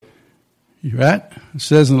You right? It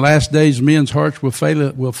says in the last days men's hearts will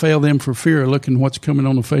fail them for fear of looking what's coming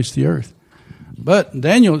on the face of the earth. But in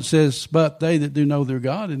Daniel it says, but they that do know their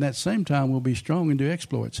God in that same time will be strong and do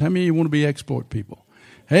exploits. How many of you want to be exploit people?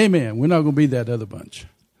 Amen. We're not going to be that other bunch.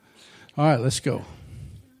 All right, let's go.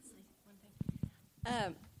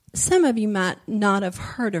 Some of you might not have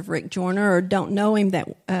heard of Rick Joyner or don't know him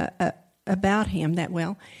about him that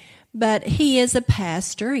well, but he is a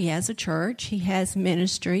pastor. He has a church. He has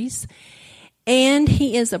ministries, and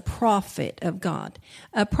he is a prophet of God.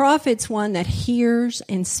 A prophet's one that hears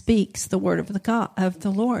and speaks the word of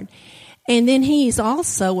the Lord, and then he's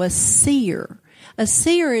also a seer. A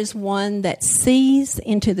seer is one that sees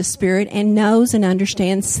into the Spirit and knows and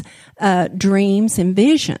understands dreams and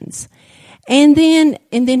visions. And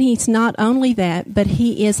then he's not only that, but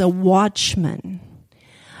he is a watchman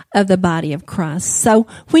of the body of Christ. So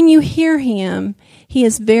when you hear him, he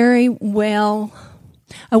is very well.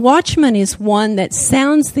 A watchman is one that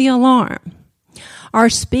sounds the alarm or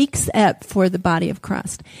speaks up for the body of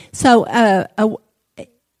Christ. So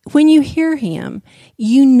when you hear him,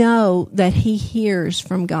 you know that he hears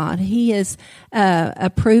from God. He is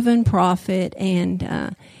a proven prophet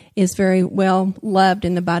and is very well loved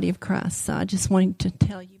in the body of Christ. So I just wanted to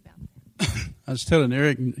tell you about that. I was telling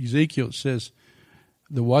Eric, Ezekiel, it says,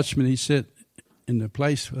 the watchman, he said, in the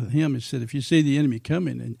place with him, he said, if you see the enemy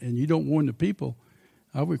coming and you don't warn the people,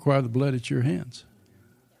 I'll require the blood at your hands.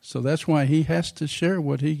 So that's why he has to share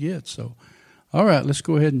what he gets. So, all right, let's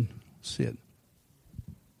go ahead and sit.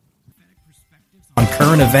 On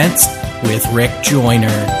current events with Rick Joyner.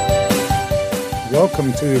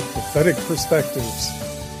 Welcome to Prophetic Perspectives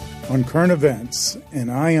on current events, and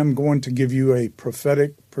I am going to give you a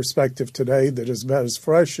prophetic perspective today that is about as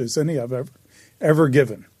fresh as any I've ever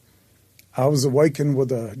given. I was awakened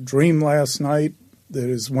with a dream last night that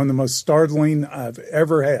is one of the most startling I've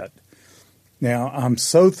ever had. Now, I'm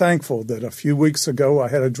so thankful that a few weeks ago I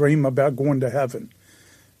had a dream about going to heaven,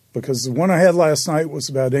 because the one I had last night was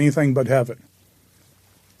about anything but heaven.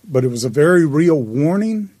 But it was a very real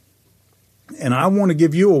warning, and I want to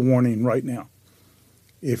give you a warning right now.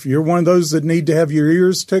 If you're one of those that need to have your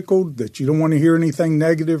ears tickled, that you don't want to hear anything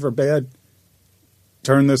negative or bad,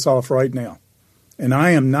 turn this off right now. And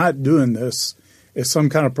I am not doing this as some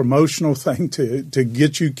kind of promotional thing to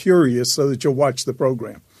get you curious so that you'll watch the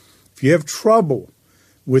program. If you have trouble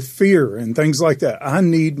with fear and things like that, I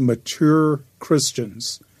need mature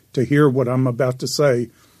Christians to hear what I'm about to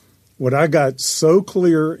say. What I got so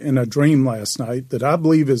clear in a dream last night that I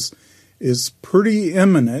believe is pretty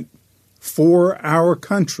imminent for our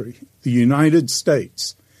country, the United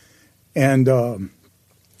States. And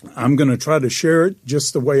I'm going to try to share it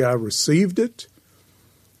just the way I received it.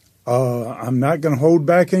 I'm not going to hold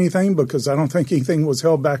back anything because I don't think anything was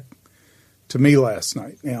held back to me last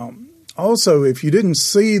night. Now, also, if you didn't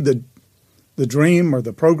see the dream or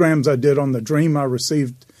the programs I did on the dream I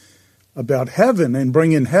received about heaven and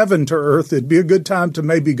bringing heaven to earth, it'd be a good time to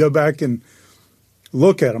maybe go back and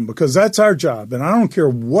look at them, because that's our job. And I don't care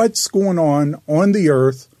what's going on the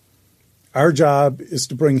earth. Our job is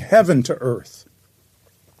to bring heaven to earth.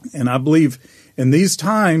 And I believe in these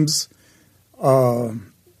times,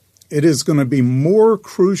 it is going to be more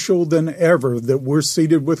crucial than ever that we're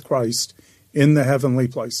seated with Christ in the heavenly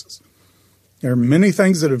places. There are many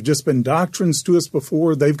things that have just been doctrines to us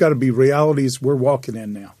before. They've got to be realities we're walking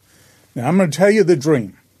in now. Now, I'm going to tell you the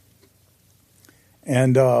dream.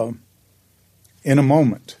 And in a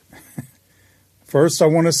moment. First, I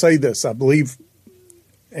want to say this. I believe,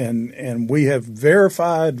 and we have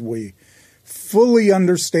verified, we fully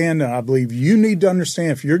understand, and I believe you need to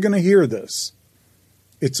understand, if you're going to hear this,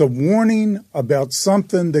 it's a warning about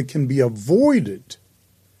something that can be avoided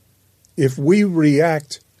if we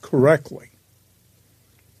react correctly.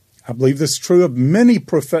 I believe this is true of many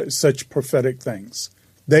such prophetic things.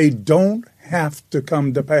 They don't have to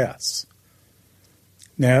come to pass.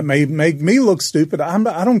 Now, it may make me look stupid. I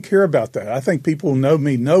don't care about that. I think people who know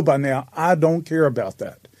me know by now I don't care about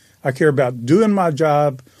that. I care about doing my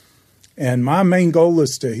job, and my main goal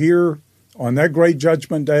is to hear on that great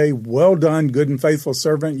judgment day, well done, good and faithful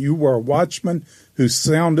servant. You were a watchman who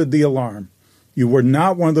sounded the alarm. You were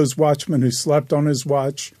not one of those watchmen who slept on his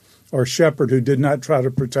watch or a shepherd who did not try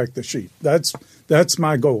to protect the sheep. That's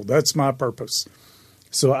my goal. That's my purpose.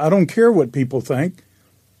 So I don't care what people think.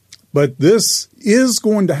 But this is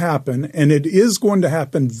going to happen, and it is going to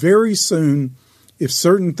happen very soon if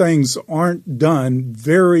certain things aren't done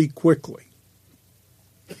very quickly.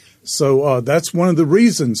 So that's one of the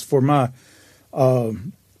reasons for my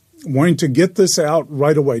wanting to get this out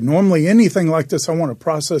right away. Normally, anything like this, I want to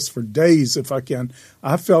process for days if I can.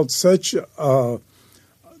 I felt such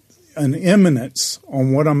an eminence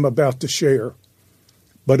on what I'm about to share.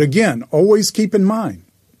 But again, always keep in mind,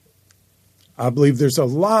 I believe there's a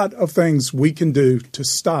lot of things we can do to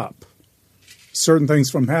stop certain things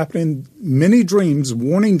from happening. Many dreams,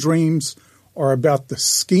 warning dreams, are about the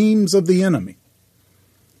schemes of the enemy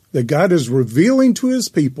that God is revealing to his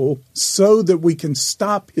people so that we can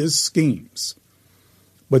stop his schemes.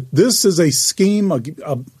 But this is a scheme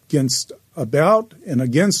against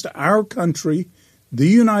our country, the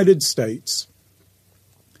United States.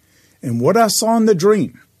 And what I saw in the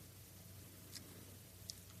dream,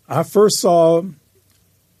 I first saw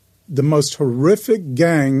the most horrific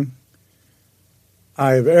gang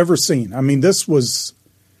I have ever seen. I mean, this was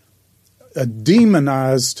a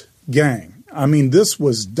demonized gang. I mean, this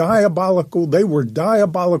was diabolical. They were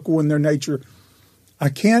diabolical in their nature. I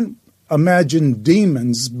can't imagine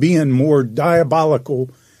demons being more diabolical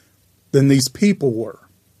than these people were.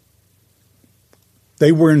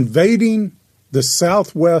 They were invading the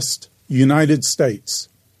Southwest United States.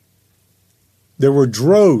 There were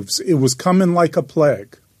droves. It was coming like a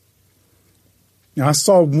plague. Now, I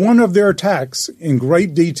saw one of their attacks in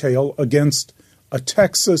great detail against a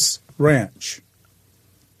Texas ranch.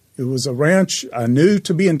 It was a ranch I knew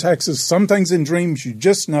to be in Texas. Some things in dreams you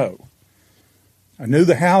just know. I knew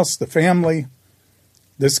the house, the family.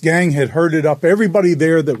 This gang had herded up everybody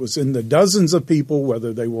there that was in the dozens of people,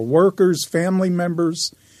 whether they were workers, family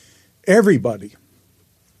members, everybody.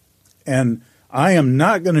 And I am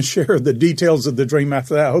not going to share the details of the dream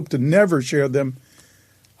after that. I hope to never share them.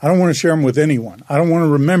 I don't want to share them with anyone. I don't want to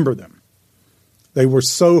remember them. They were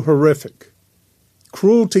so horrific.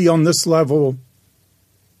 Cruelty on this level,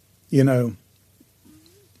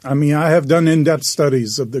 I mean, I have done in-depth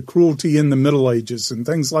studies of the cruelty in the Middle Ages and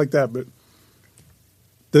things like that, but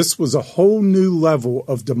this was a whole new level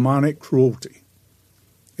of demonic cruelty.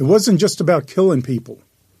 It wasn't just about killing people.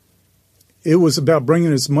 It was about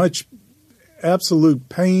bringing as much absolute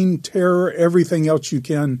pain, terror, everything else you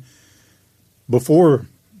can before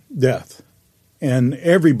death. And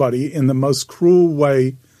everybody in the most cruel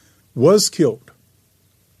way was killed.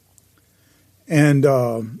 And,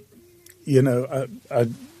 I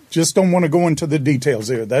just don't want to go into the details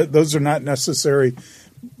there. Those are not necessary.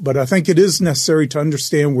 But I think it is necessary to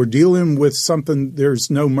understand we're dealing with something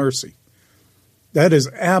there's no mercy. That is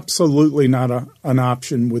absolutely not an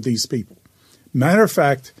option with these people. Matter of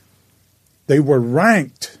fact, they were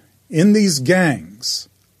ranked in these gangs.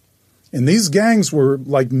 And these gangs were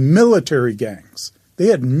like military gangs. They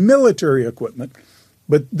had military equipment,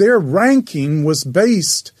 but their ranking was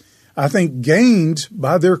based, I think, gained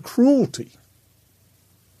by their cruelty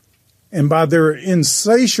and by their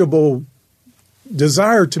insatiable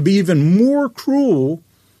desire to be even more cruel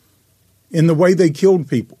in the way they killed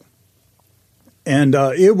people. And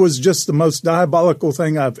it was just the most diabolical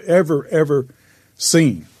thing I've ever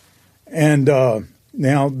seen. And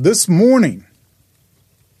now this morning,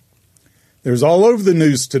 there's all over the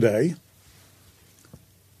news today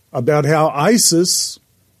about how ISIS,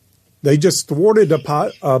 they just thwarted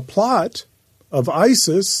a plot of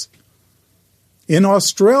ISIS in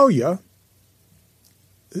Australia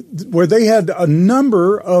where they had a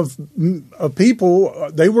number of people.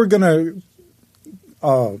 They were going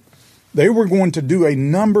to do a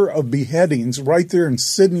number of beheadings right there in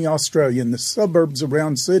Sydney, Australia, in the suburbs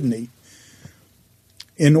around Sydney,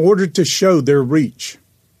 in order to show their reach.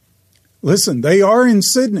 Listen, they are in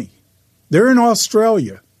Sydney. They're in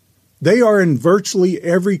Australia. They are in virtually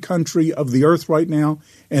every country of the earth right now,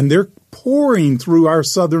 and they're pouring through our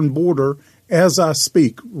southern border as I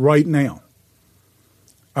speak right now.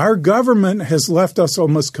 Our government has left us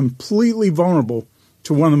almost completely vulnerable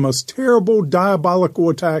to one of the most terrible, diabolical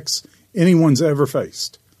attacks anyone's ever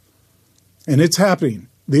faced. And it's happening.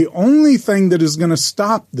 The only thing that is going to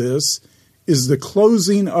stop this is the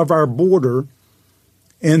closing of our border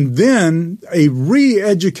and then a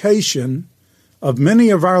re-education of many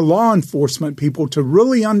of our law enforcement people to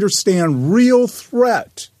really understand real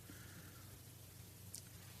threat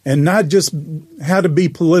and not just how to be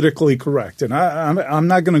politically correct. And I'm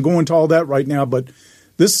not going to go into all that right now, but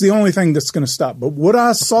this is the only thing that's going to stop. But what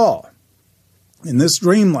I saw in this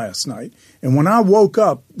dream last night, and when I woke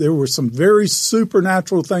up, there were some very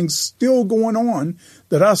supernatural things still going on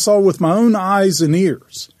that I saw with my own eyes and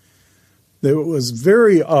ears. It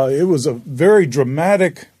was a very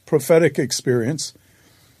dramatic prophetic experience.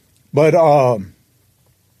 But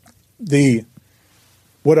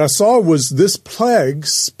what I saw was this plague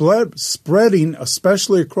spreading,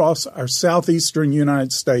 especially across our southeastern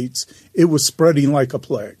United States. It was spreading like a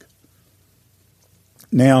plague.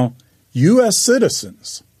 Now, U.S.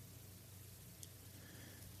 citizens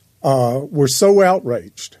were so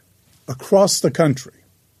outraged across the country.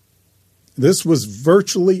 This was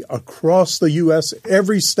virtually across the U.S.,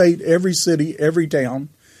 every state, every city, every town.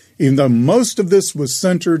 Even though most of this was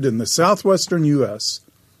centered in the southwestern U.S.,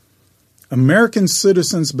 American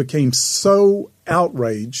citizens became so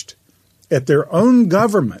outraged at their own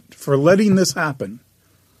government for letting this happen.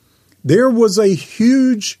 There was a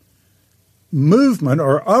huge movement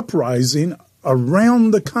or uprising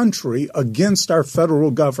around the country against our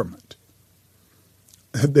federal government.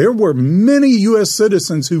 There were many U.S.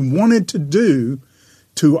 citizens who wanted to do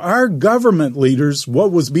to our government leaders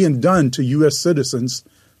what was being done to U.S. citizens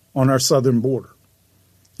on our southern border.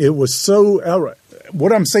 It was so outright.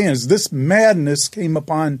 What I'm saying is this madness came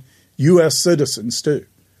upon U.S. citizens too.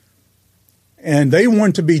 And they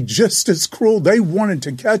wanted to be just as cruel. They wanted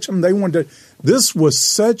to catch them. This was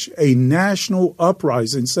such a national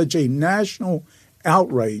uprising, such a national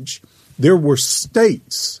outrage. There were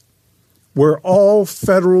states where all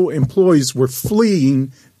federal employees were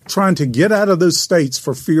fleeing, trying to get out of those states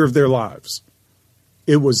for fear of their lives.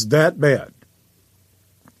 It was that bad.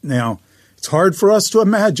 Now, it's hard for us to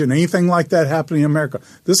imagine anything like that happening in America.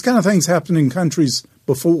 This kind of thing's happened in countries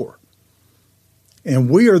before. And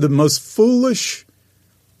we are the most foolish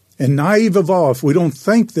and naive of all if we don't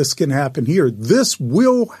think this can happen here. This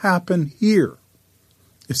will happen here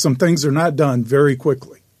if some things are not done very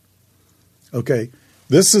quickly. Okay,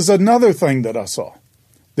 this is another thing that I saw.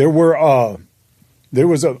 There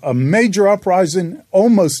was a major uprising.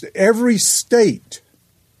 Almost every state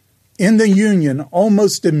in the Union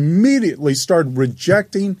almost immediately started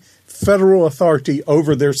rejecting federal authority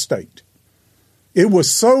over their state. It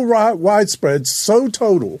was so widespread, so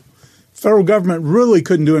total, federal government really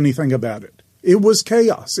couldn't do anything about it. It was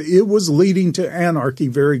chaos. It was leading to anarchy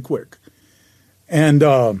very quick. And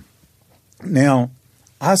now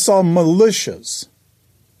I saw militias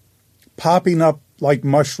popping up like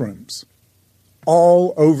mushrooms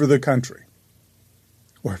all over the country,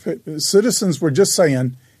 where citizens were just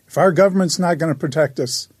saying, if our government's not going to protect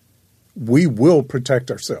us, we will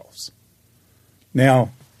protect ourselves.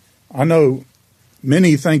 Now, I know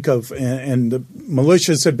many think of, and the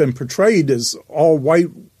militias have been portrayed as all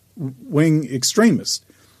white-wing extremists.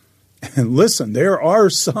 And listen, there are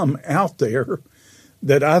some out there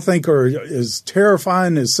that I think are as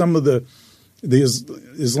terrifying as some of the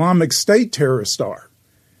Islamic State terrorists are.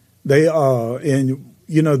 They and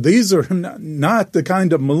you know, these are not the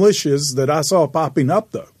kind of militias that I saw popping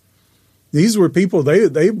up, though. These were people,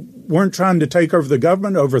 they weren't trying to take over the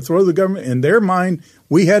government, overthrow the government. In their mind,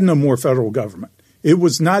 we had no more federal government. It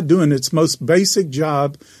was not doing its most basic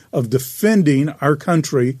job of defending our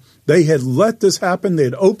country. They had let this happen. They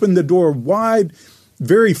had opened the door wide,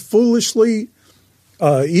 very foolishly.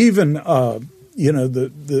 Everything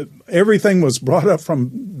was brought up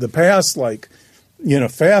from the past, like,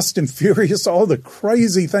 Fast and Furious, all the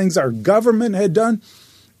crazy things our government had done.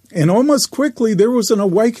 And almost quickly, there was an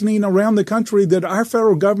awakening around the country that our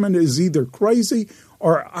federal government is either crazy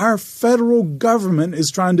or our federal government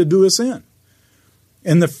is trying to do us in.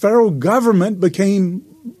 And the federal government became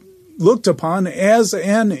looked upon as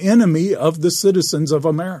an enemy of the citizens of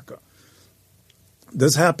America.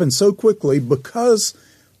 This happened so quickly because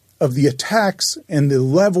of the attacks and the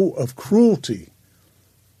level of cruelty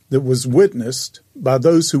that was witnessed by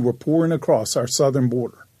those who were pouring across our southern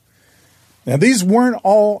border. Now, these weren't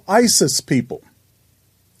all ISIS people.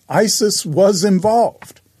 ISIS was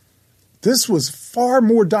involved. This was far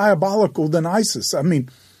more diabolical than ISIS. I mean,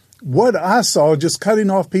 what I saw, just cutting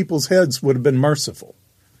off people's heads would have been merciful.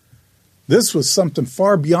 This was something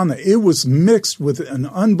far beyond that. It was mixed with an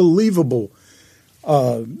unbelievable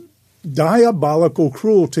diabolical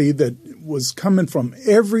cruelty that was coming from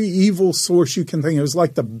every evil source you can think of. It was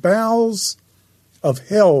like the bowels of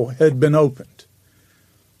hell had been opened.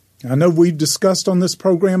 I know we've discussed on this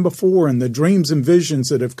program before, and the dreams and visions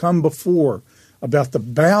that have come before about the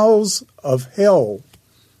bowels of hell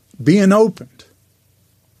being opened,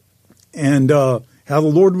 and how the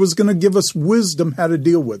Lord was going to give us wisdom how to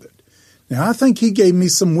deal with it. Now, I think He gave me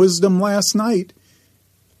some wisdom last night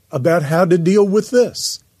about how to deal with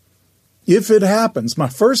this. If it happens, my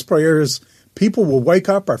first prayer is people will wake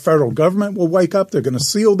up, our federal government will wake up, they're going to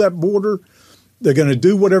seal that border. They're going to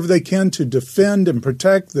do whatever they can to defend and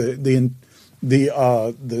protect the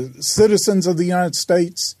citizens of the United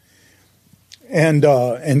States,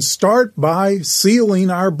 and start by sealing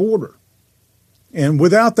our border. And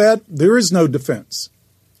without that, there is no defense.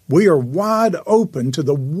 We are wide open to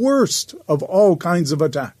the worst of all kinds of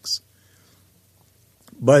attacks.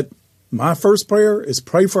 But My first prayer is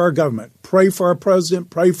pray for our government, pray for our president,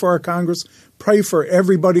 pray for our Congress, pray for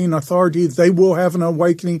everybody in authority. They will have an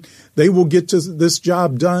awakening. They will get to this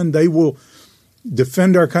job done. They will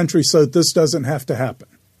defend our country so that this doesn't have to happen.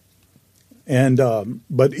 And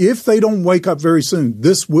but if they don't wake up very soon,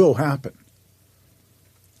 this will happen.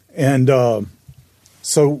 And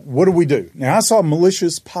so what do we do? Now, I saw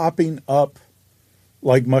militias popping up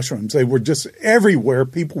like mushrooms. They were just everywhere.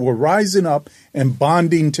 People were rising up and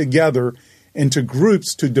bonding together into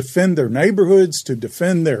groups to defend their neighborhoods, to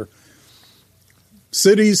defend their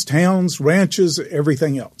cities, towns, ranches,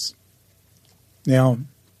 everything else. Now,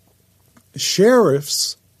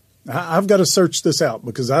 sheriffs, I've got to search this out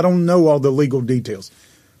because I don't know all the legal details.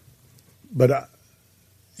 But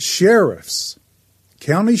sheriffs,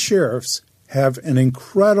 county sheriffs, have an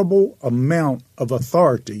incredible amount of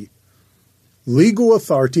authority, legal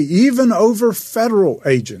authority, even over federal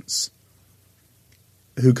agents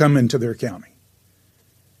who come into their county.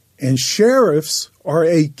 And sheriffs are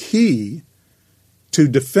a key to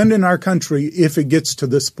defending our country if it gets to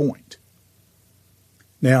this point.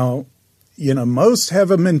 Now, most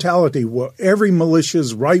have a mentality, well, every militia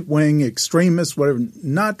is right-wing, extremist, whatever.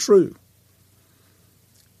 Not true.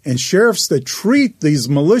 And sheriffs that treat these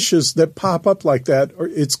militias that pop up like that,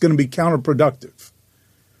 it's going to be counterproductive.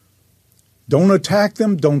 Don't attack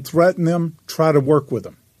them. Don't threaten them. Try to work with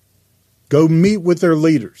them. Go meet with their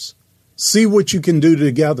leaders. See what you can do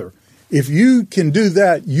together. If you can do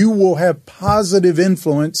that, you will have positive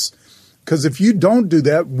influence, because if you don't do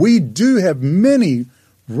that, we do have many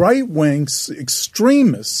right-wing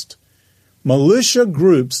extremist militia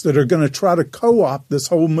groups that are going to try to co-opt this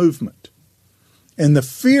whole movement. And the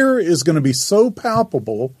fear is going to be so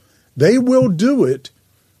palpable, they will do it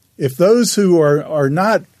if those who are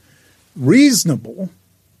not reasonable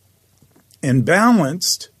and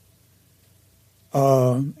balanced,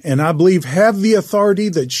 and I believe have the authority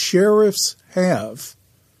that sheriffs have,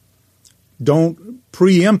 don't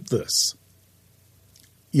preempt this.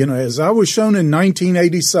 As I was shown in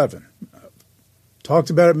 1987, talked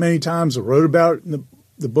about it many times, I wrote about it in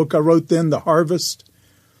the book I wrote then, The Harvest.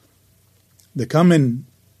 They come in,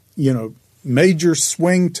 major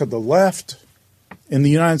swing to the left in the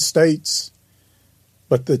United States,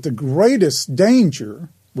 but that the greatest danger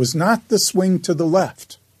was not the swing to the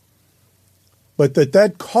left, but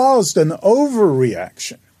that caused an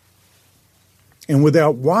overreaction. And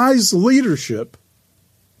without wise leadership,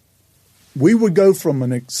 we would go from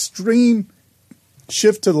an extreme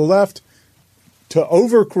shift to the left to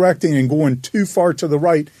overcorrecting and going too far to the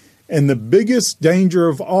right. And the biggest danger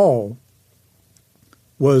of all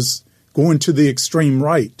was going to the extreme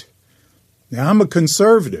right. Now, I'm a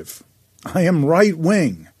conservative. I am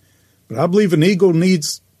right-wing. But I believe an eagle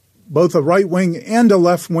needs both a right wing and a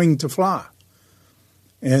left wing to fly.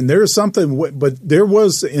 And there's something, but there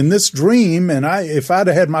was in this dream, and if I'd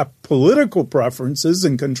had my political preferences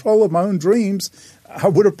and control of my own dreams, I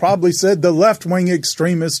would have probably said the left-wing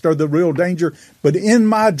extremists are the real danger. But in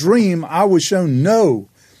my dream, I was shown, no,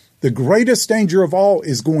 the greatest danger of all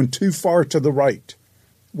is going too far to the right,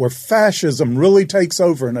 where fascism really takes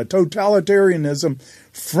over and a totalitarianism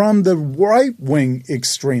from the right-wing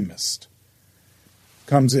extremist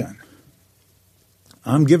comes in.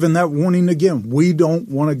 I'm giving that warning again. We don't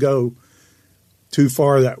want to go too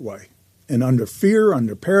far that way. And under fear,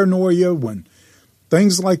 under paranoia, when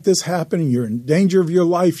things like this happen, you're in danger of your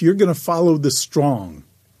life, you're going to follow the strong.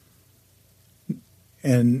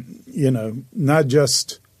 And, not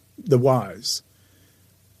just the wise.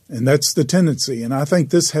 And that's the tendency. And I think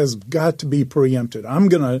this has got to be preempted. I'm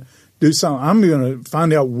going to do something. I'm going to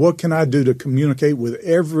find out what can I do to communicate with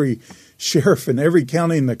every sheriff in every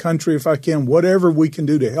county in the country, if I can, whatever we can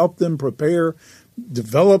do to help them prepare,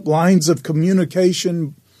 develop lines of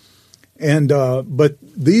communication. And but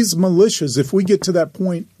these militias, if we get to that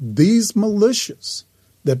point, these militias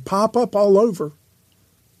that pop up all over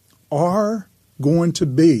are going to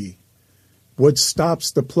be what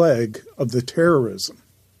stops the plague of the terrorism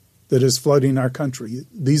that is flooding our country.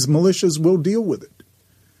 These militias will deal with it.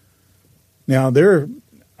 Now,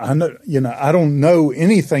 I don't know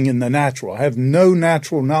anything in the natural. I have no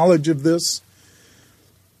natural knowledge of this.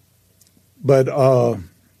 But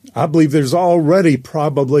I believe there's already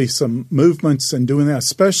probably some movements in doing that,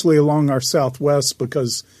 especially along our southwest,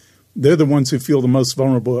 because they're the ones who feel the most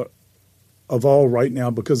vulnerable of all right now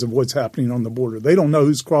because of what's happening on the border. They don't know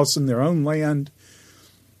who's crossing their own land,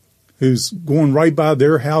 who's going right by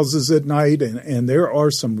their houses at night, and there are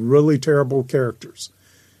some really terrible characters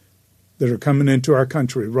that are coming into our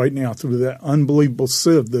country right now through that unbelievable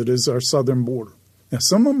sieve that is our southern border. Now,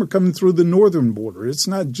 some of them are coming through the northern border. It's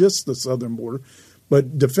not just the southern border,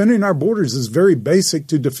 But defending our borders is very basic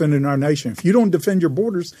to defending our nation. If you don't defend your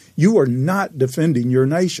borders, you are not defending your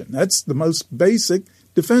nation. That's the most basic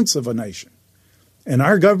defense of a nation. And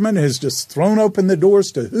our government has just thrown open the doors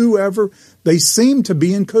to whoever. They seem to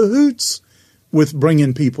be in cahoots with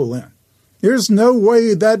bringing people in. There's no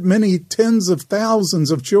way that many tens of thousands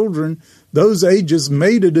of children those ages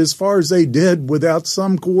made it as far as they did without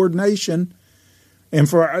some coordination. And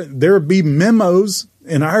for there be memos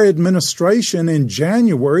in our administration in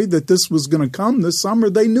January that this was going to come this summer.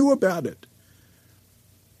 They knew about it.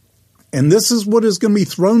 And this is what is going to be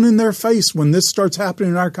thrown in their face when this starts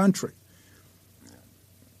happening in our country.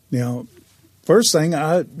 Now, first thing,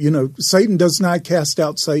 Satan does not cast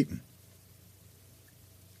out Satan.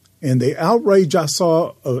 And the outrage I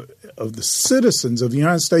saw of the citizens of the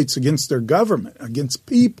United States against their government, against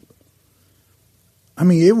people, I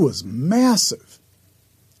mean, it was massive.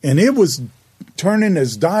 And it was turning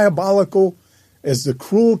as diabolical as the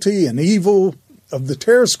cruelty and evil of the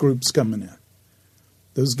terrorist groups coming in,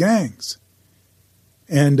 those gangs.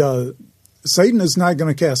 And Satan is not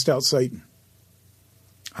going to cast out Satan.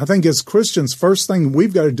 I think as Christians, first thing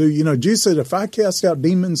we've got to do, Jesus said, if I cast out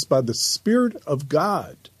demons by the Spirit of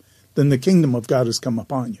God, then the kingdom of God has come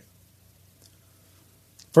upon you.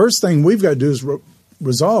 First thing we've got to do is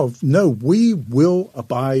resolve, no, we will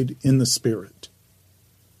abide in the Spirit.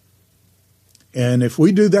 And if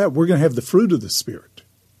we do that, we're going to have the fruit of the Spirit.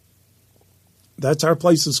 That's our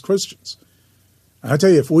place as Christians. I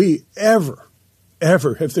tell you, if we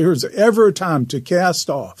if there's ever a time to cast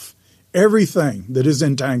off everything that is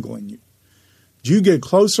entangling you, you get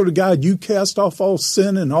closer to God, you cast off all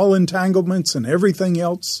sin and all entanglements and everything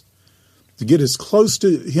else, to get as close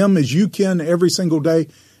to Him as you can every single day.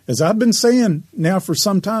 As I've been saying now for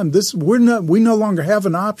some time, we no longer have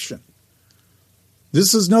an option.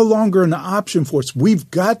 This is no longer an option for us. We've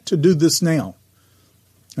got to do this now.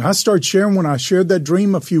 I started sharing when I shared that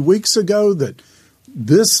dream a few weeks ago that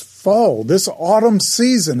this fall, this autumn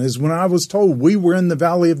season is when I was told we were in the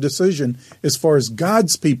valley of decision as far as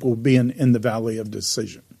God's people being in the valley of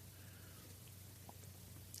decision.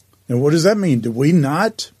 And what does that mean?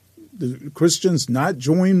 Do Christians not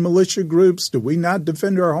join militia groups? Do we not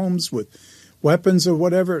defend our homes with weapons or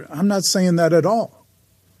whatever? I'm not saying that at all.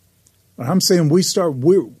 But I'm saying we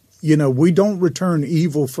don't return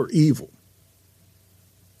evil for evil.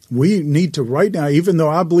 We need to right now, even though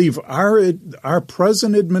I believe our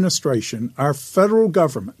present administration, our federal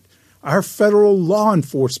government, our federal law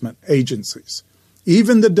enforcement agencies,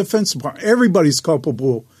 even the Defense Department, everybody's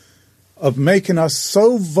culpable of making us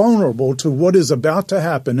so vulnerable to what is about to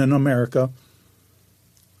happen in America.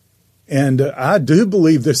 And I do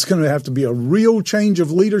believe there's going to have to be a real change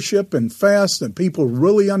of leadership and fast, and people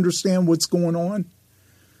really understand what's going on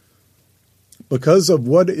because of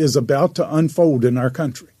what is about to unfold in our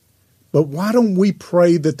country. But why don't we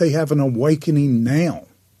pray that they have an awakening now?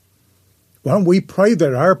 Why don't we pray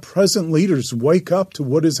that our present leaders wake up to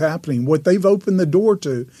what is happening, what they've opened the door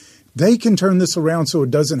to? They can turn this around so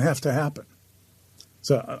it doesn't have to happen.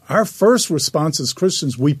 So our first response as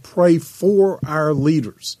Christians, we pray for our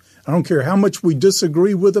leaders. I don't care how much we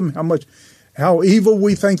disagree with them, how evil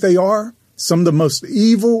we think they are. Some of the most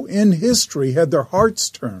evil in history had their hearts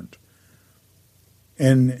turned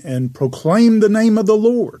and proclaimed the name of the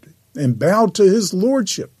Lord and bowed to His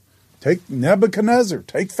lordship. Take Nebuchadnezzar,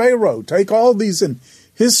 take Pharaoh, take all these in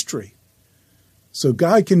history. So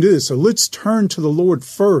God can do this. So let's turn to the Lord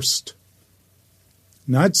first,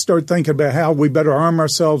 not start thinking about how we better arm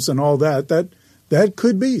ourselves and all that. That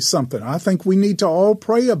could be something. I think we need to all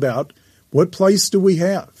pray about what place do we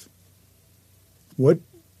have? What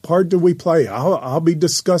part do we play? I'll be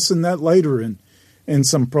discussing that later in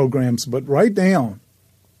some programs. But right now,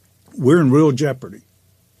 we're in real jeopardy.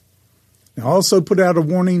 I also put out a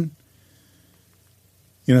warning,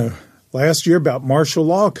 last year about martial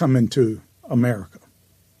law coming to America.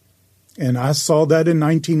 And I saw that in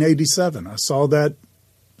 1987. I saw that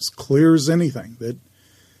as clear as anything, that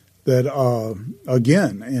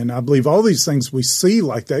again, and I believe all these things we see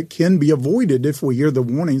like that can be avoided if we hear the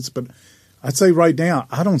warnings. But I'd say right now,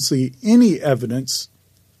 I don't see any evidence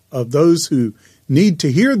of those who need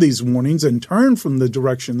to hear these warnings and turn from the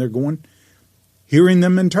direction they're going, hearing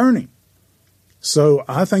them and turning. So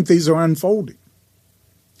I think these are unfolding.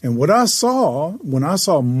 And what I saw when I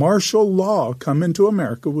saw martial law come into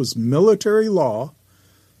America was military law.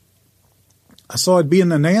 I saw it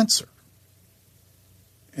being an answer.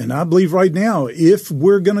 And I believe right now, if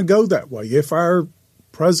we're going to go that way, if our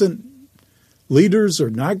present leaders are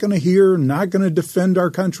not going to hear, not going to defend our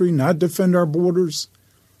country, not defend our borders,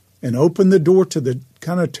 and open the door to the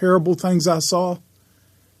kind of terrible things I saw,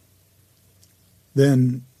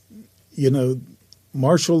 then,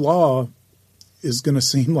 martial law is going to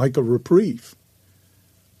seem like a reprieve.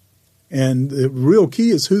 And the real key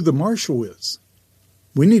is who the marshal is.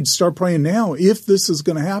 We need to start praying now, if this is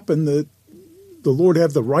going to happen, that the Lord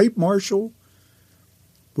have the right marshal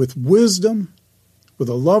with wisdom, with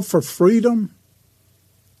a love for freedom.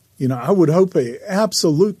 I would hope an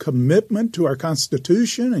absolute commitment to our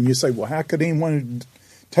Constitution. And you say, well, how could anyone who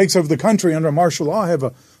takes over the country under martial law have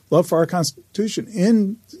a love for our Constitution?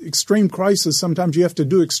 In extreme crisis, sometimes you have to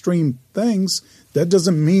do extreme things. That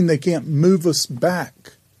doesn't mean they can't move us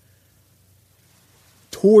back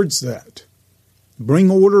towards that.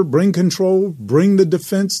 Bring order, bring control, bring the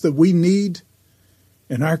defense that we need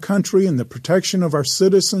in our country and the protection of our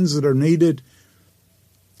citizens that are needed,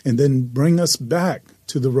 and then bring us back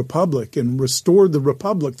to the republic and restore the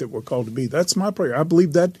republic that we're called to be. That's my prayer. I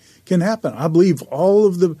believe that can happen. I believe all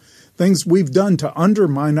of the things we've done to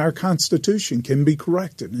undermine our Constitution can be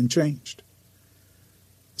corrected and changed.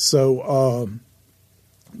 So,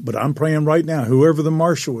 but I'm praying right now, whoever the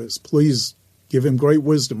marshal is, please give him great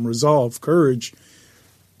wisdom, resolve, courage,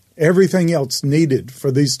 everything else needed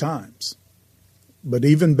for these times. But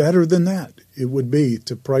even better than that, it would be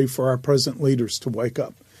to pray for our present leaders to wake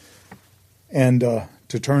up and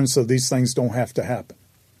to turn so these things don't have to happen.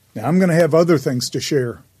 Now, I'm going to have other things to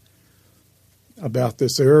share about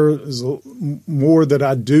this. There is more that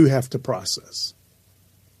I do have to process.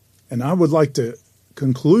 And I would like to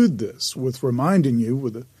conclude this with reminding you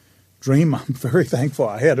with a dream I'm very thankful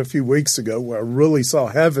I had a few weeks ago, where I really saw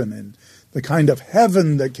heaven and the kind of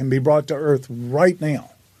heaven that can be brought to earth right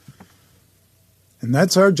now. And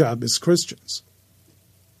that's our job as Christians.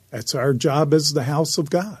 That's our job as the house of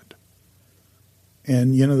God.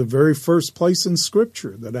 And, the very first place in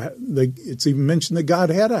Scripture it's even mentioned that God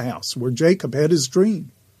had a house where Jacob had his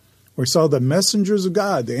dream, where he saw the messengers of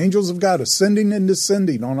God, the angels of God, ascending and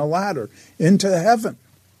descending on a ladder into heaven,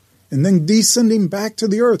 and then descending back to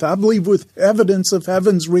the earth, I believe with evidence of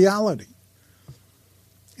heaven's reality.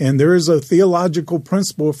 And there is a theological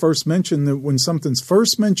principle first mentioned that when something's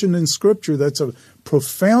first mentioned in Scripture, that's a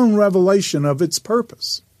profound revelation of its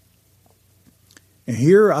purpose. And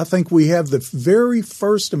here I think we have the very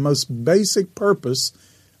first and most basic purpose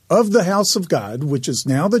of the house of God, which is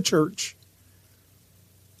now the church,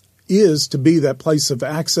 is to be that place of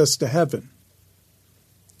access to heaven.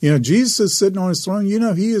 Jesus is sitting on his throne.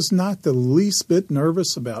 He is not the least bit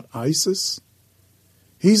nervous about ISIS.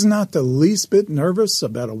 He's not the least bit nervous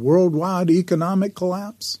about a worldwide economic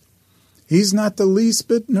collapse. He's not the least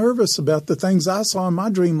bit nervous about the things I saw in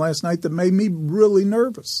my dream last night that made me really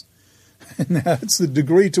nervous. And that's the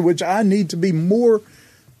degree to which I need to be more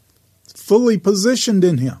fully positioned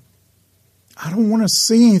in him. I don't want to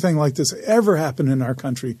see anything like this ever happen in our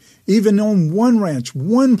country, even on one ranch,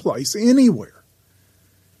 one place, anywhere,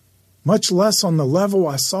 much less on the level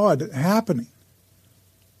I saw it happening.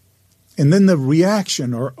 And then the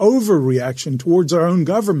reaction or overreaction towards our own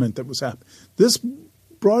government that was happening. This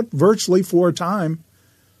brought virtually for a time,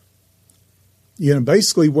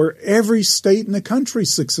 basically where every state in the country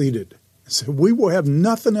succeeded. So we will have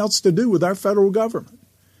nothing else to do with our federal government.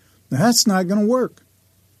 Now, that's not going to work.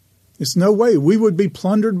 There's no way. We would be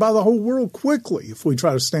plundered by the whole world quickly if we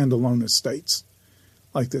try to stand alone as states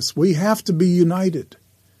like this. We have to be united.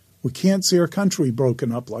 We can't see our country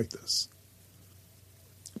broken up like this.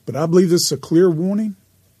 But I believe this is a clear warning.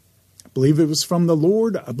 I believe it was from the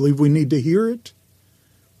Lord. I believe we need to hear it.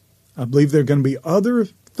 I believe there are going to be other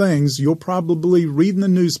things you'll probably read in the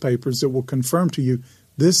newspapers that will confirm to you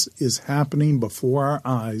this is happening before our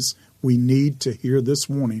eyes. We need to hear this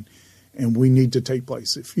warning, and we need to take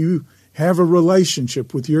place. If you have a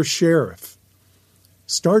relationship with your sheriff,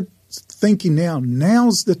 start thinking now.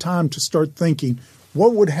 Now's the time to start thinking,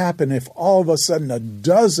 what would happen if all of a sudden a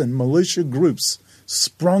dozen militia groups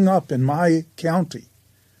sprung up in my county?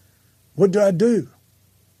 What do I do?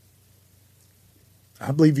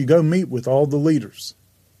 I believe you go meet with all the leaders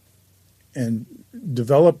and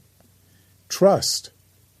develop trust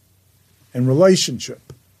and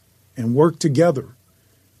relationship and work together.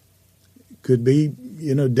 Could be,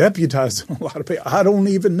 deputizing a lot of people. I don't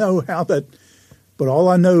even know how that, but all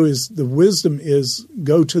I know is the wisdom is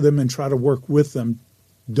go to them and try to work with them.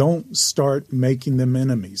 Don't start making them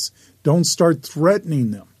enemies. Don't start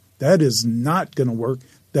threatening them. That is not going to work.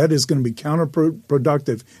 That is going to be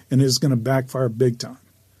counterproductive and is going to backfire big time.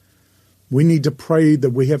 We need to pray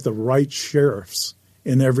that we have the right sheriffs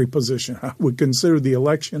in every position. I would consider the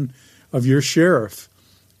election of your sheriff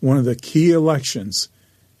one of the key elections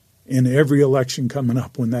in every election coming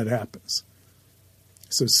up when that happens.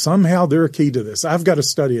 So somehow they're a key to this. I've got to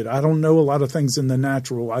study it. I don't know a lot of things in the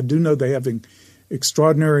natural. I do know they have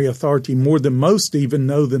extraordinary authority, more than most even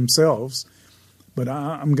know themselves. But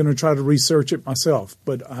I'm going to try to research it myself.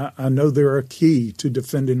 But I know they're a key to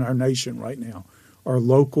defending our nation right now, our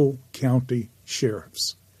local county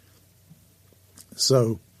sheriffs.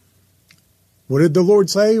 So what did the Lord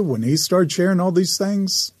say when he started sharing all these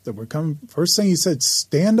things that were coming? First thing he said,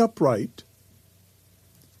 stand upright,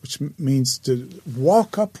 which means to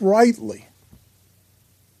walk uprightly.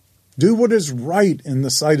 Do what is right in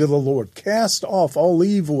the sight of the Lord. Cast off all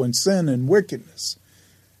evil and sin and wickedness.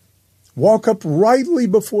 Walk uprightly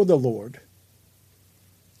before the Lord.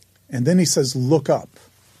 And then he says, look up.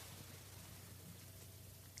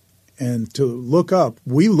 And to look up,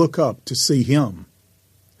 we look up to see him,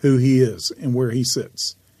 who he is and where he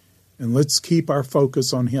sits. And let's keep our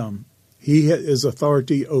focus on him. He is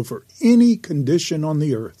authority over any condition on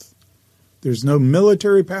the earth. There's no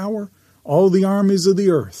military power. All the armies of the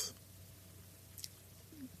earth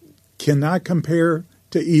cannot compare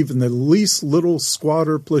to even the least little squad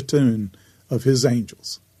or platoon of his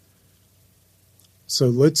angels. So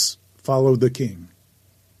let's follow the King,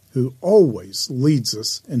 who always leads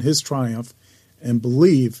us in his triumph, and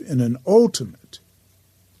believe in an ultimate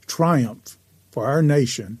triumph for our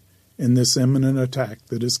nation in this imminent attack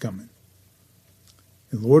that is coming.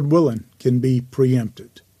 And Lord willing, can be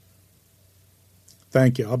preempted.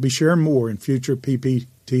 Thank you. I'll be sharing more in future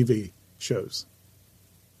PPTV shows.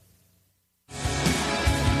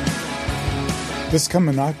 This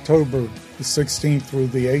coming October the 16th through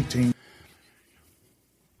the 18th.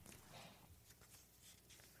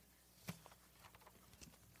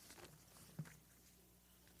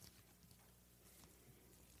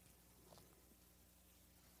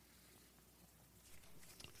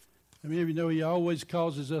 I mean, if you know, he always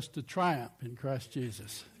causes us to triumph in Christ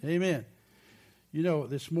Jesus. Amen. You know,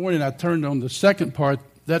 this morning I turned on the second part.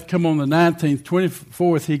 That come on the 19th,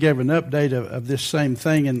 24th, he gave an update of this same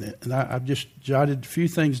thing, and I've just jotted a few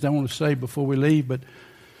things I want to say before we leave. But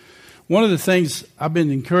one of the things I've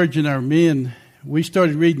been encouraging our men, we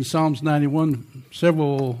started reading Psalms 91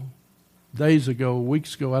 several days ago,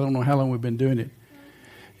 weeks ago. I don't know how long we've been doing it.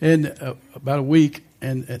 And about a week.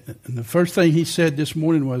 And the first thing he said this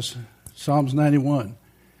morning was Psalms 91.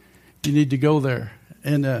 You need to go there.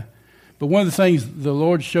 And but one of the things the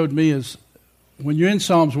Lord showed me is when you're in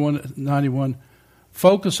Psalms 191,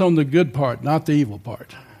 focus on the good part, not the evil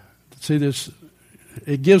part. See, this,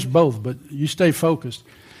 it gives both, but you stay focused.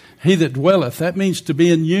 He that dwelleth, that means to be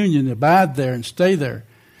in union, abide there and stay there.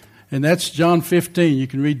 And that's John 15. You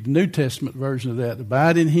can read the New Testament version of that.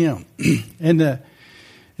 Abide in him. And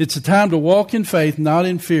it's a time to walk in faith, not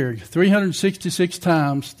in fear. 366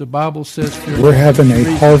 times the Bible says fear. We're having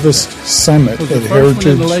a harvest summit at the first one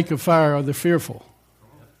in the lake of fire are the fearful.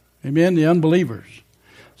 Amen, the unbelievers.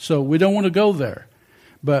 So we don't want to go there.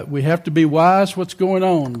 But we have to be wise what's going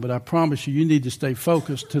on. But I promise you, you need to stay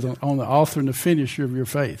focused on the author and the finisher of your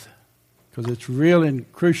faith. Because it's real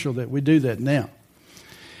and crucial that we do that now.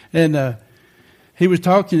 And he was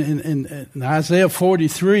talking in Isaiah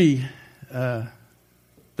 43.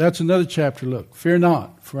 That's another chapter. Look, fear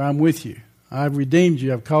not, for I'm with you. I've redeemed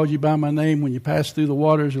you. I've called you by my name. When you pass through the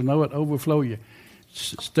waters, you'll know it overflow you.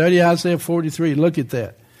 Study Isaiah 43. Look at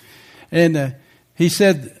that. And he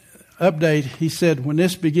said, update, he said, when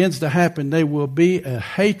this begins to happen, there will be a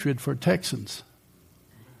hatred for Texans.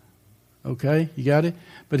 Okay, you got it?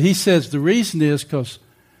 But he says the reason is because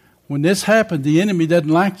when this happened, the enemy doesn't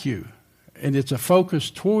like you. And it's a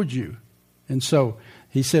focus towards you. And so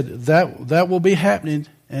he said that will be happening,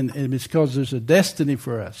 and it's because there's a destiny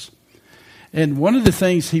for us. And one of the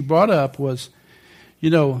things he brought up was,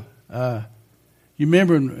 you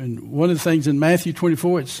remember in one of the things in Matthew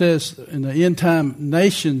 24, it says in the end time,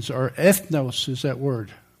 nations or ethnos is that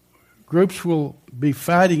word. Groups will be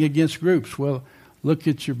fighting against groups. Well, look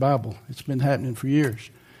at your Bible. It's been happening for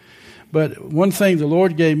years. But one thing the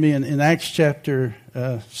Lord gave me in Acts chapter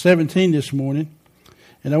 17 this morning,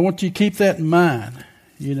 and I want you to keep that in mind.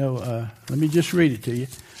 Let me just read it to you.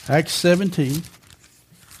 Acts 17.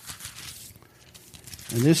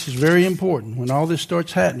 And this is very important when all this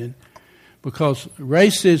starts happening, because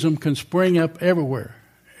racism can spring up everywhere.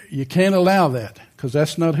 You can't allow that, because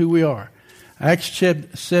that's not who we are. Acts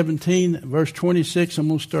 17, verse 26, I'm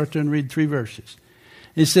going to start there and read 3 verses.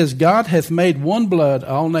 It says, God hath made one blood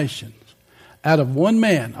all nations. Out of one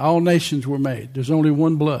man, all nations were made. There's only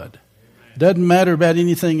one blood. Doesn't matter about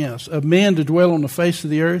anything else. Of men to dwell on the face of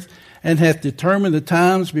the earth, and hath determined the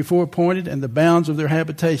times before appointed and the bounds of their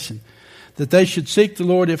habitation, that they should seek the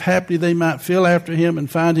Lord, if haply they might feel after him and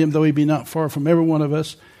find him, though he be not far from every one of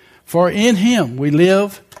us. For in him we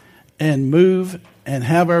live and move and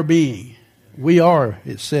have our being. We are,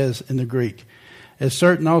 it says in the Greek. as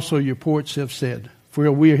certain also your poets have said, for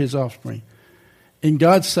we are his offspring. In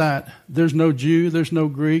God's sight, there's no Jew, there's no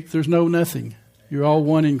Greek, there's no nothing. You're all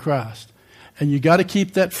one in Christ. And you got to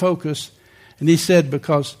keep that focus. And he said,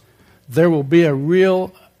 because there will be a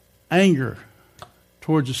real anger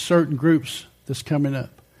towards certain groups that's coming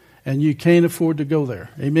up. And you can't afford to go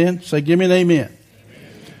there. Amen? Say, give me an amen.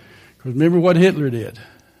 Because remember what Hitler did.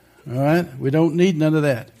 All right? We don't need none of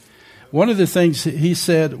that. One of the things he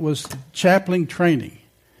said was chaplain training.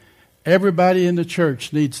 Everybody in the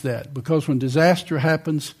church needs that, because when disaster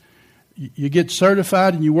happens, you get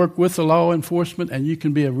certified and you work with the law enforcement, and you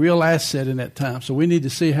can be a real asset in that time. So we need to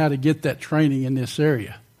see how to get that training in this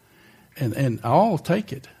area. And I'll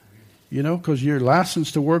take it, because you're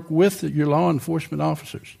licensed to work with your law enforcement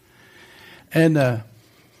officers. And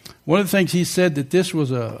one of the things he said, that this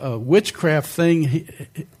was a witchcraft thing,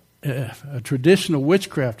 a traditional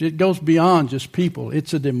witchcraft. It goes beyond just people.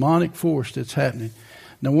 It's a demonic force that's happening.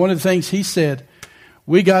 Now, one of the things he said,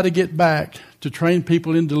 we got to get back to train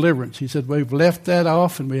people in deliverance. He said, we've left that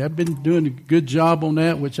off, and we have been doing a good job on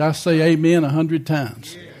that, which I say amen 100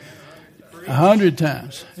 times. 100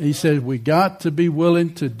 times. He said, we got to be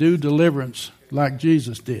willing to do deliverance like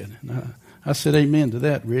Jesus did. And I said amen to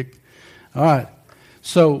that, Rick. All right.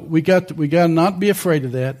 So we got to not be afraid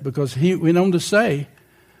of that, because he went on to say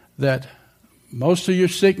that most of your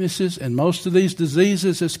sicknesses and most of these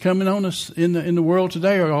diseases that's coming on us in the world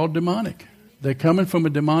today are all demonic. They're coming from a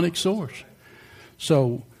demonic source.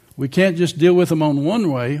 So we can't just deal with them on one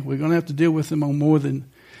way. We're going to have to deal with them on more than...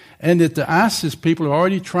 And that the ISIS people are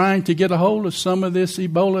already trying to get a hold of some of this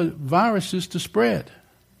Ebola viruses to spread.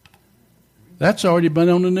 That's already been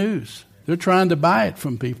on the news. They're trying to buy it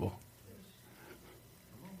from people.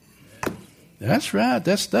 That's right.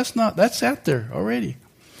 That's out there already.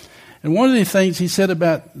 And one of the things he said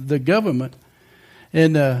about the government,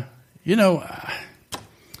 and,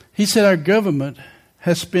 he said our government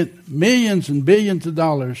has spent millions and billions of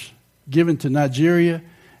dollars given to Nigeria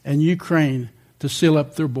and Ukraine to seal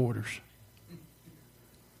up their borders.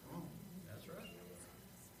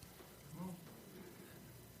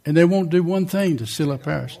 And they won't do one thing to seal up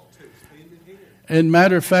ours. And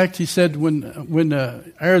matter of fact, he said when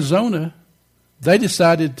Arizona, they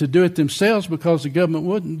decided to do it themselves because the government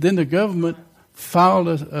wouldn't. Then the government filed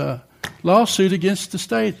a lawsuit against the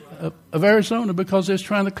state of Arizona because they're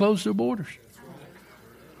trying to close their borders.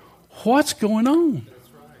 What's going on?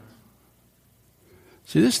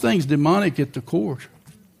 See, this thing's demonic at the core.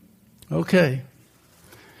 Okay.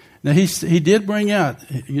 Now, he did bring out,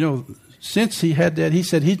 since he had that, he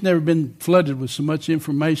said he's never been flooded with so much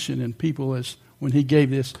information and people as when he gave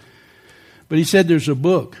this. But he said there's a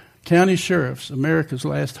book, County Sheriffs, America's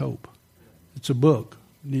Last Hope. It's a book.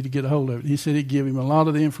 You need to get a hold of it. He said he'd give him a lot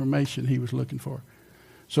of the information he was looking for.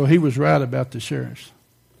 So he was right about the sheriffs.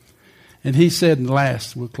 And he said, and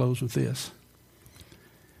last, we'll close with this.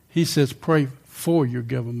 He says, pray for your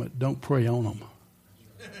government. Don't pray on them.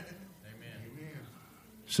 Amen.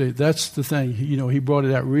 See, that's the thing. He brought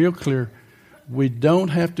it out real clear. We don't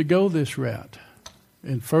have to go this route.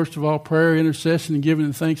 And first of all, prayer, intercession, and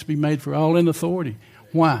giving thanks be made for all in authority.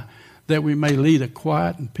 Why? That we may lead a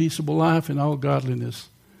quiet and peaceable life in all godliness.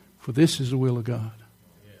 For this is the will of God.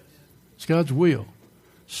 It's God's will.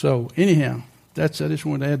 So anyhow, I just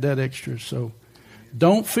wanted to add that extra. So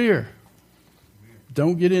don't fear.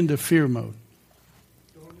 Don't get into fear mode.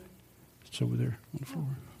 It's over there on the floor.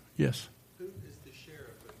 Yes. Who is the sheriff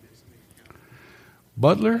of this meeting?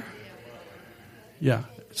 Butler? Yeah.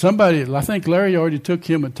 Somebody, I think Larry already took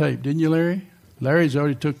him a tape. Didn't you, Larry? Larry's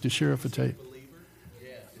already took the sheriff a tape.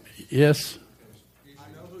 Yes. I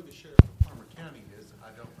know who the sheriff of Palmer County is. I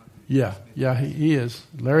don't know. Yeah, he is.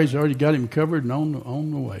 Larry's already got him covered and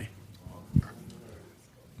on the way.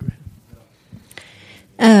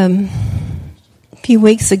 A few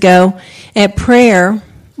weeks ago at prayer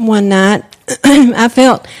one night,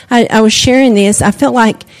 I was sharing this. I felt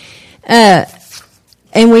like,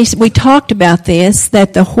 and we talked about this,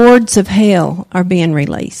 that the hordes of hell are being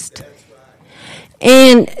released,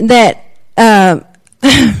 and that.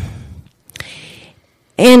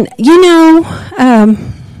 And,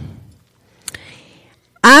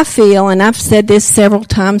 I feel, and I've said this several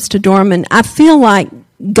times to Dorman, I feel like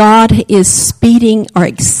God is speeding or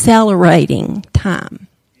accelerating time.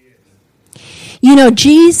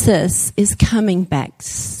 Jesus is coming back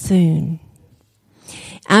soon.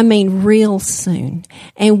 I mean, real soon.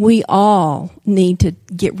 And we all need to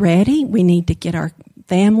get ready. We need to get our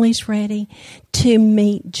families ready to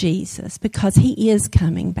meet Jesus because he is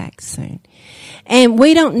coming back soon. And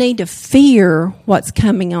we don't need to fear what's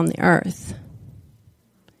coming on the earth.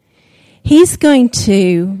 He's going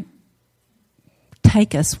to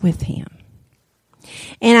take us with him.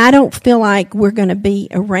 And I don't feel like we're going to be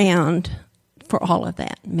around for all of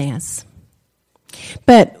that mess.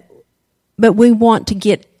 But we want to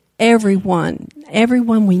get everyone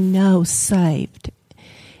we know saved.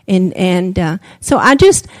 So I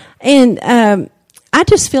just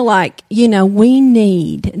feel like, we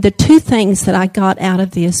need, the two things that I got out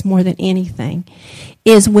of this more than anything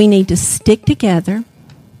is we need to stick together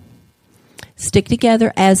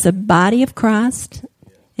as the body of Christ,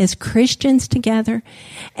 as Christians together,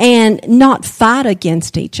 and not fight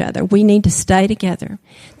against each other. We need to stay together.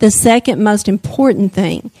 The second most important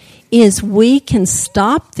thing is we can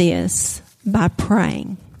stop this by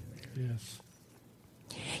praying. Yes.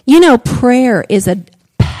 Prayer is a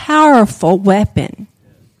powerful weapon.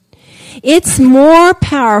 It's more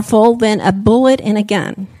powerful than a bullet and a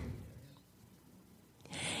gun.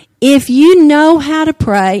 If you know how to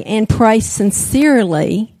pray and pray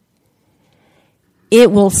sincerely,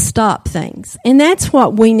 it will stop things. And that's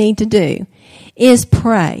what we need to do, is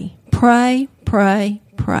pray. Pray, pray,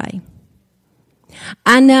 pray.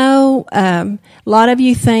 I know a lot of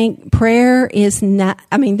you think prayer is not,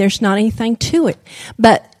 there's not anything to it.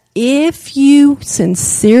 But if you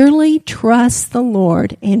sincerely trust the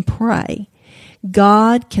Lord and pray,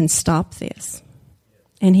 God can stop this.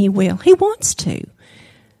 And He will. He wants to.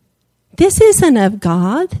 This isn't of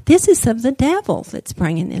God. This is of the devil that's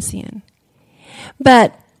bringing this in.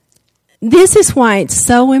 But this is why it's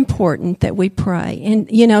so important that we pray. And,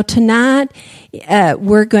 tonight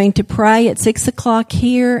we're going to pray at 6:00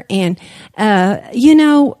 here. And,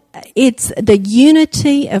 it's the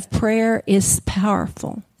unity of prayer is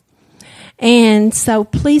powerful. And so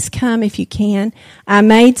please come if you can. I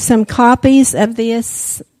made some copies of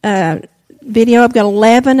this video. I've got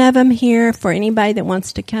 11 of them here for anybody that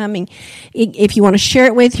wants to come. And if you want to share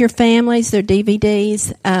it with your families, they're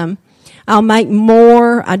DVDs. I'll make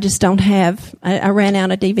more. I just don't have, I ran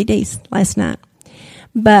out of DVDs last night.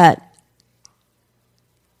 But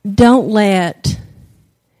don't let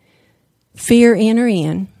fear enter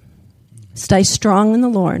in. Stay strong in the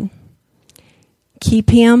Lord. Keep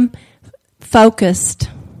Him focused.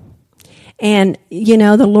 And,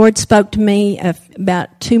 the Lord spoke to me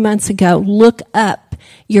about 2 months ago. Look up,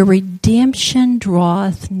 your redemption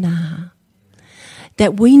draweth nigh.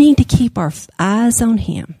 That we need to keep our eyes on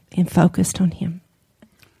Him and focused on Him.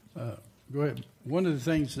 Go ahead. One of the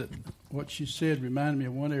things that what she said reminded me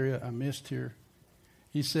of one area I missed here.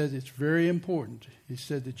 He said it's very important. He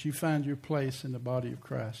said that you find your place in the body of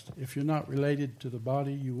Christ. If you're not related to the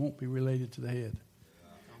body, you won't be related to the head.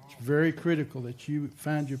 It's very critical that you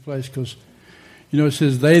find your place because, it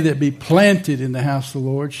says, they that be planted in the house of the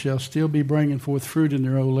Lord shall still be bringing forth fruit in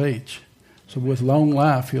their old age. So with long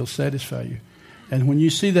life, He'll satisfy you. And when you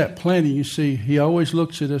see that planting, you see He always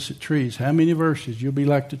looks at us at trees. How many verses? You'll be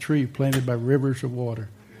like the tree planted by rivers of water.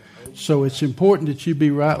 So it's important that you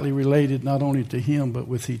be rightly related not only to Him but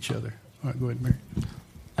with each other. All right, go ahead, Mary.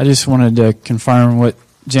 I just wanted to confirm what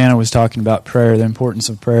Jana was talking about prayer, the importance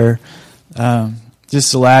of prayer.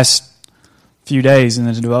 Just the last few days in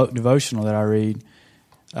the devotional that I read,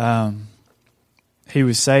 he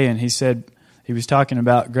was talking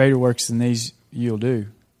about greater works than these you'll do.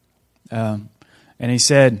 And he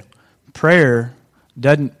said, prayer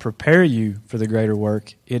doesn't prepare you for the greater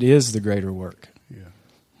work. It is the greater work. Yeah.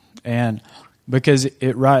 And because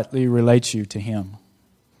it rightly relates you to Him.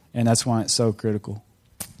 And that's why it's so critical.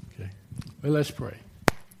 Okay. Well, let's pray.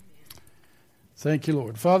 Thank you,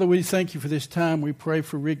 Lord. Father, we thank You for this time. We pray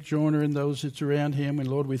for Rick Joyner and those that's around him. And,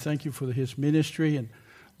 Lord, we thank You for his ministry. And,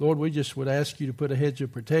 Lord, we just would ask You to put a hedge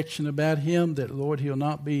of protection about him, that, Lord, he'll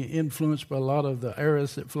not be influenced by a lot of the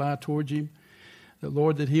arrows that fly towards him. That,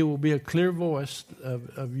 Lord, that he will be a clear voice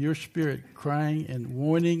of Your Spirit crying and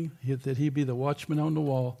warning, that he be the watchman on the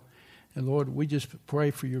wall. And, Lord, we just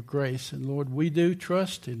pray for Your grace. And, Lord, we do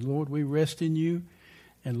trust, and, Lord, we rest in You.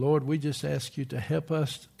 And, Lord, we just ask You to help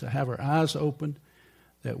us to have our eyes open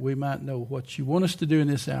that we might know what You want us to do in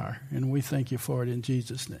this hour. And we thank You for it in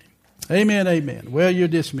Jesus' name. Amen, amen. Well, you're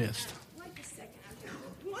dismissed. Wait a second.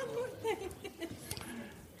 One more thing.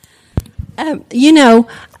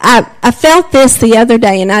 I felt this the other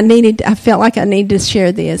day, and I felt like I needed to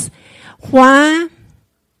share this. Why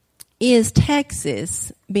is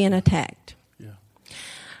Texas being attacked?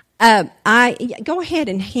 I go ahead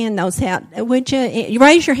and hand those out. Would you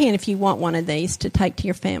raise your hand if you want one of these to take to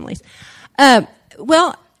your families?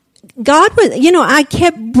 Well, God was, I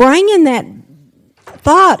kept bringing that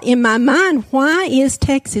thought in my mind. Why is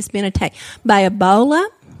Texas being attacked by Ebola?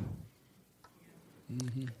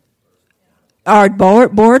 Our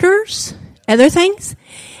borders, other things,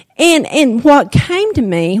 And what came to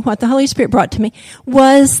me, what the Holy Spirit brought to me,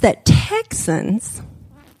 was that Texans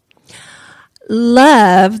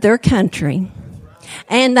love their country.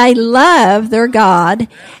 And they love their God.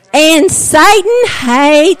 And Satan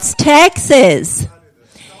hates Texas.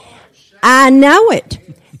 I know it.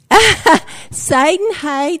 Satan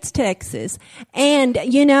hates Texas. And,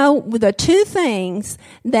 you know, the two things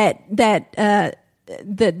that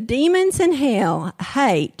the demons in hell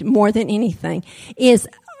hate more than anything is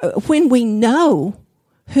when we know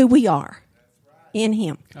who we are in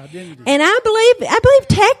Him. Identity. And I believe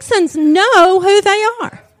Texans know who they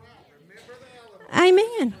are.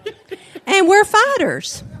 Amen. And we're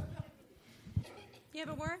fighters. You have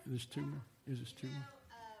a word? There's two more. Is this two more?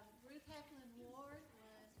 Ruth Heflin Ward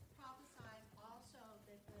was prophesied also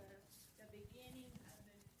that the beginning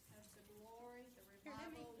of the glory, the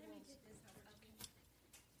revival.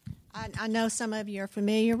 I know some of you are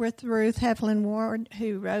familiar with Ruth Heflin Ward,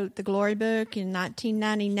 who wrote the Glory Book in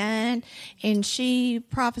 1999, and she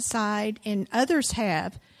prophesied, and others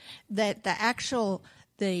have, that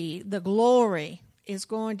the glory is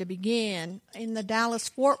going to begin in the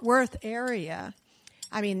Dallas-Fort Worth area.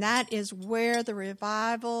 I mean, that is where the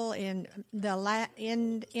revival in the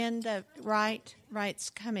end of right's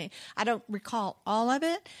coming. I don't recall all of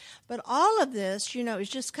it, but all of this, you know, is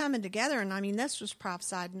just coming together. And I mean, this was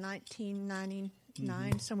prophesied in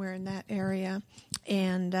 1999, somewhere in that area.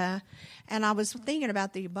 And I was thinking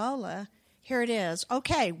about the Ebola. Here it is.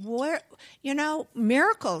 Okay,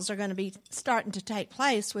 miracles are going to be starting to take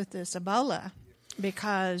place with this Ebola,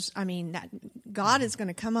 because, I mean, God is going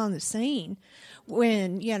to come on the scene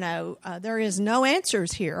when, there is no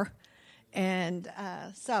answers here. And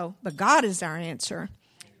but God is our answer.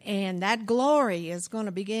 And that glory is going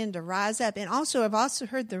to begin to rise up. And also, I've also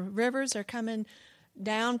heard the rivers are coming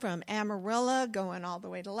down from Amarillo, going all the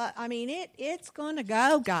way to I mean, it's going to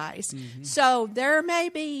go, guys. Mm-hmm. So there may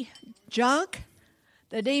be junk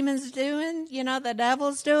the demon's doing, the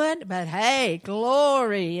devil's doing, but hey,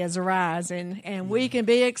 glory is rising, and we can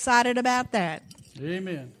be excited about that.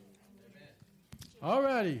 Amen. All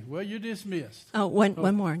righty. Well, you're dismissed. Oh, one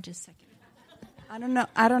more, just a second.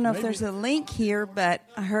 I don't know if there's a link here, but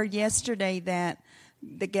I heard yesterday that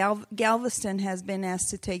the Galveston has been asked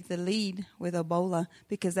to take the lead with Ebola,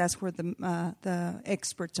 because that's where the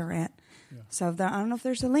experts are at. Yeah. So I don't know if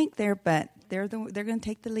there's a link there, but they're going to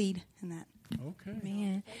take the lead in that. Okay.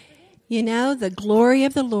 Man, the glory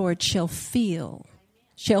of the Lord shall fill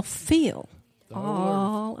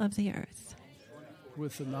all of the earth.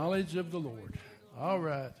 With the knowledge of the Lord. All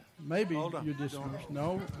right. Maybe you're dismissed.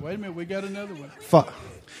 No, wait a minute. We got another one.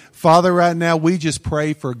 Father, right now we just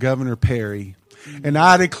pray for Governor Perry. And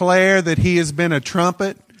I declare that he has been a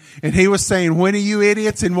trumpet. And he was saying, when are you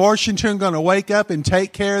idiots in Washington going to wake up and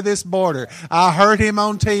take care of this border? I heard him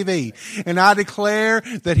on TV. And I declare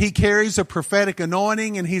that he carries a prophetic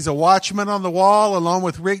anointing, and he's a watchman on the wall along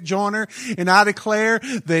with Rick Joyner. And I declare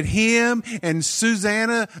that him and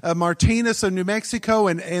Susana Martinez of New Mexico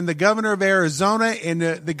and the governor of Arizona and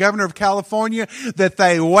the governor of California, that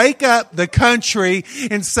they wake up the country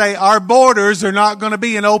and say, our borders are not going to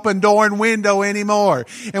be an open door and window anymore.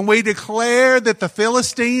 And we declare that the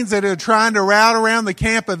Philistines that are trying to rout around the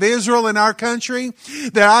camp of Israel in our country,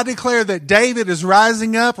 that I declare that David is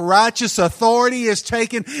rising up, righteous authority is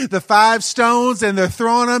taking the 5 stones and they're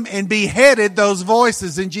throwing them and beheaded those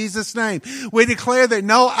voices in Jesus' name. We declare that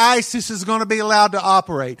no ISIS is going to be allowed to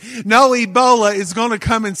operate. No Ebola is going to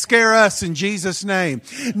come and scare us in Jesus' name.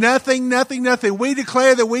 Nothing. We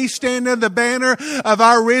declare that we stand under the banner of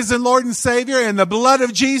our risen Lord and Savior, and the blood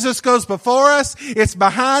of Jesus goes before us. It's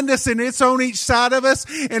behind us and it's on each side of us.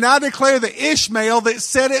 And I declare the Ishmael that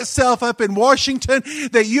set itself up in Washington,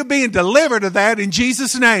 that you're being delivered of that in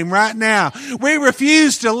Jesus' name right now. We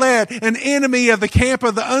refuse to let an enemy of the camp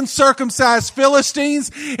of the uncircumcised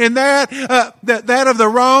Philistines and that of the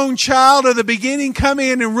wrong child of the beginning come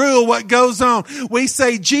in and rule what goes on. We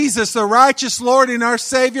say Jesus, the righteous Lord and our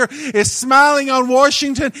Savior, is smiling on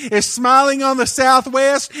Washington, is smiling on the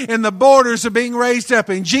Southwest, and the borders are being raised up.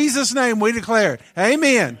 In Jesus' name we declare it.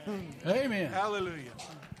 Amen. Amen. Hallelujah.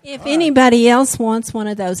 If anybody else wants one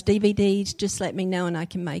of those DVDs, just let me know and I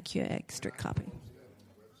can make you an extra copy.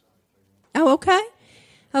 Oh, okay.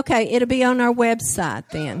 Okay, it'll be on our website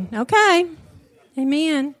then. Okay.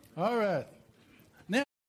 Amen. All right.